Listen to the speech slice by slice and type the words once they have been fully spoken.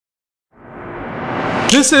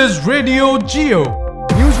This is Radio Jiyo.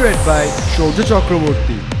 News read by Shoja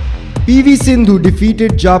Chakraborty. PV Sindhu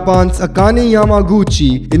defeated Japan's Akane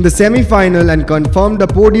Yamaguchi in the semi-final and confirmed a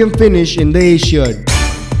podium finish in the Asiad.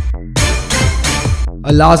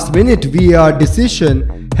 A last-minute VAR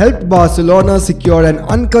decision helped Barcelona secure an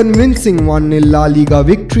unconvincing 1-0 La Liga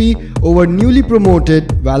victory over newly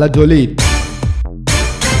promoted Valladolid.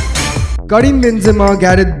 Karim Benzema,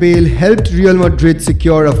 Gareth Bale helped Real Madrid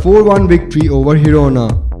secure a 4-1 victory over Girona.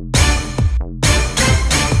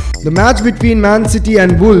 The match between Man City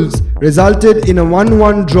and Wolves resulted in a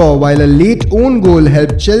 1-1 draw, while a late own goal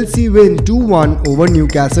helped Chelsea win 2-1 over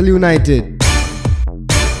Newcastle United.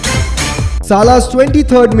 Salah's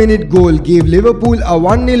 23rd minute goal gave Liverpool a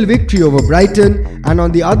 1-0 victory over Brighton, and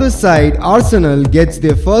on the other side, Arsenal gets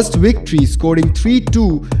their first victory, scoring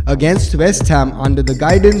 3-2 against West Ham under the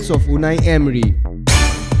guidance of Unai Emery.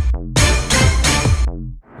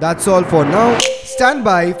 That's all for now. Stand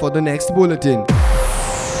by for the next bulletin.